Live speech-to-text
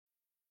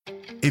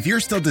If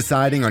you're still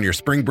deciding on your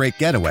spring break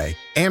getaway,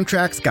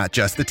 Amtrak's got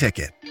just the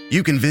ticket.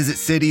 You can visit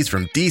cities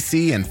from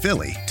D.C. and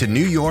Philly to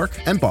New York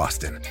and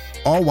Boston,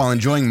 all while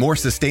enjoying more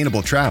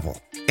sustainable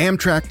travel.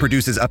 Amtrak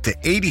produces up to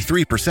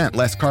 83%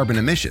 less carbon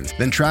emissions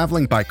than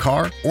traveling by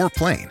car or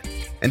plane.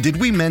 And did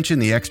we mention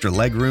the extra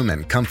legroom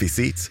and comfy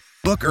seats?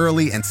 Book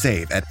early and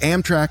save at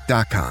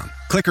Amtrak.com.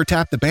 Click or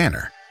tap the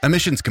banner.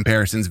 Emissions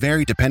comparisons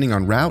vary depending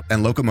on route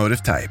and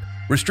locomotive type.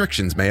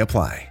 Restrictions may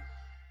apply.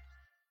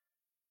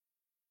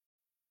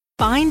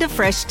 Find a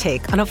fresh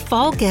take on a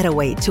fall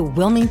getaway to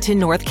Wilmington,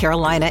 North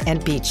Carolina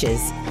and beaches.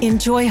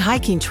 Enjoy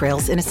hiking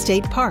trails in a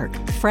state park,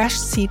 fresh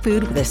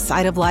seafood with a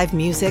side of live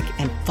music,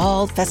 and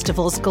fall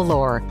festivals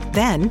galore.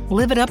 Then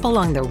live it up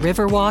along the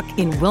Riverwalk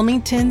in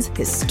Wilmington's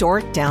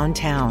historic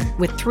downtown.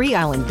 With 3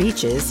 island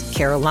beaches,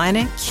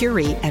 Carolina,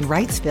 Curie, and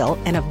Wrightsville,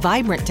 and a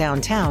vibrant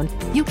downtown,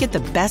 you get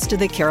the best of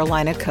the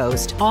Carolina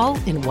coast all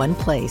in one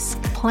place.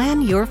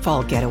 Plan your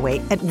fall getaway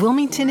at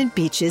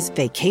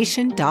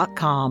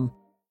WilmingtonandBeachesVacation.com.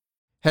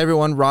 Hey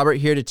everyone, Robert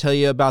here to tell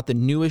you about the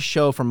newest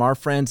show from our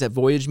friends at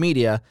Voyage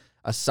Media,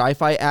 a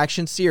sci-fi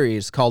action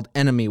series called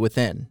Enemy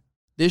Within.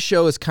 This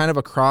show is kind of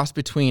a cross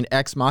between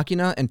Ex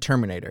Machina and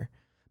Terminator.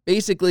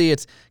 Basically,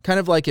 it's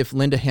kind of like if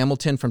Linda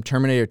Hamilton from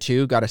Terminator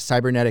 2 got a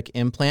cybernetic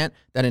implant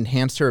that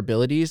enhanced her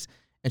abilities,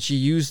 and she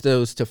used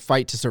those to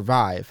fight to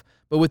survive,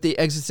 but with the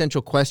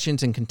existential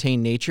questions and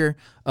contained nature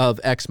of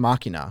Ex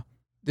Machina.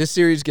 This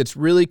series gets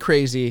really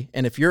crazy,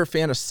 and if you're a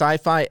fan of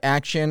sci-fi,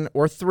 action,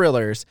 or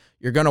thrillers,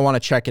 you're going to want to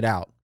check it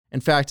out.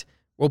 In fact,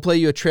 we'll play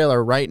you a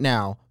trailer right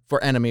now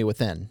for Enemy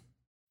Within.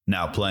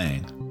 Now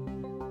playing.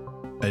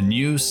 A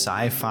new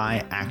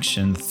sci-fi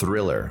action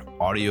thriller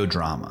audio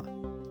drama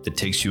that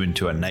takes you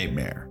into a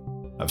nightmare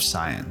of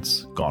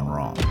science gone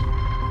wrong.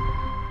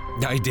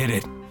 I did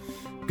it.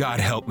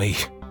 God help me.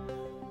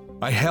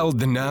 I held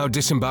the now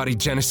disembodied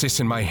Genesis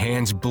in my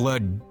hands,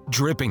 blood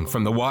dripping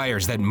from the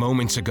wires that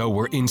moments ago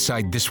were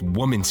inside this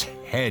woman's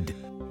head.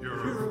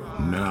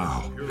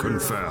 Now,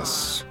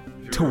 confess.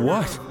 To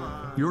what?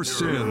 Your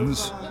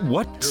sins.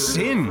 What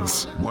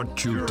sins?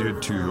 What you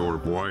did to your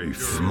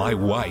wife. My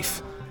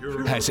wife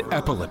has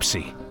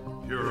epilepsy.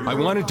 I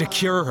wanted to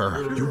cure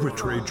her. You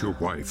betrayed your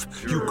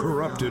wife. You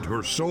corrupted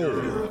her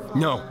soul.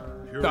 No,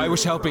 I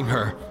was helping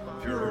her.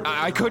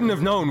 I couldn't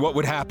have known what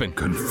would happen.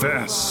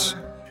 Confess.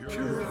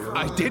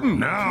 I didn't.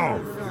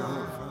 Now.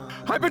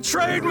 I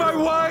betrayed my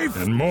wife.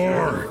 And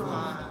more.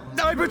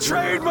 I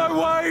betrayed my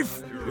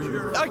wife.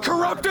 I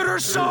corrupted her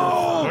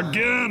soul.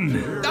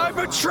 Again. I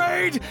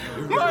betrayed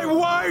my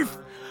wife.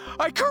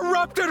 I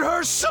corrupted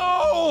her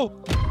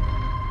soul.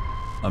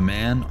 A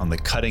man on the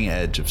cutting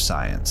edge of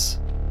science.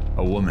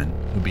 A woman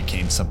who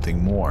became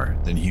something more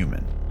than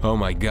human. Oh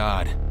my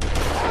God.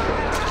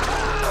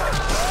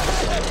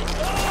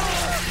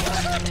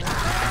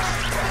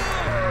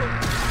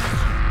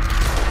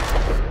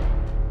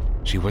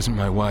 She wasn't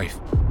my wife.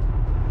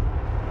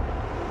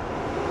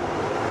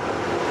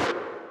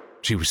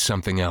 She was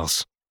something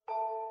else.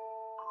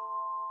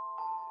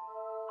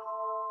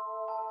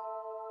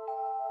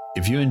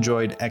 If you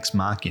enjoyed Ex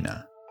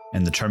Machina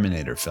and the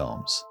Terminator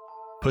films,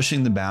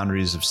 pushing the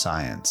boundaries of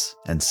science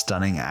and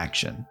stunning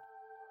action,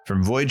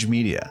 from Voyage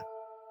Media,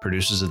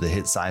 producers of the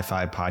hit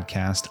sci-fi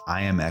podcast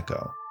I Am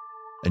Echo,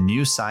 a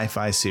new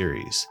sci-fi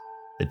series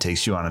that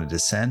takes you on a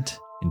descent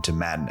into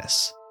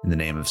madness in the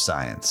name of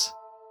science.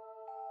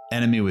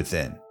 Enemy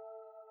Within.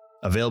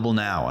 Available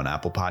now on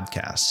Apple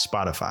Podcasts,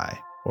 Spotify,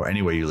 or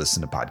anywhere you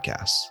listen to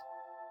podcasts.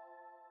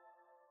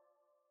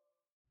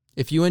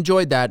 If you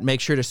enjoyed that,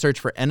 make sure to search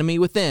for Enemy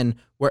Within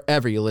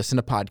wherever you listen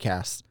to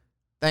podcasts.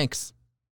 Thanks.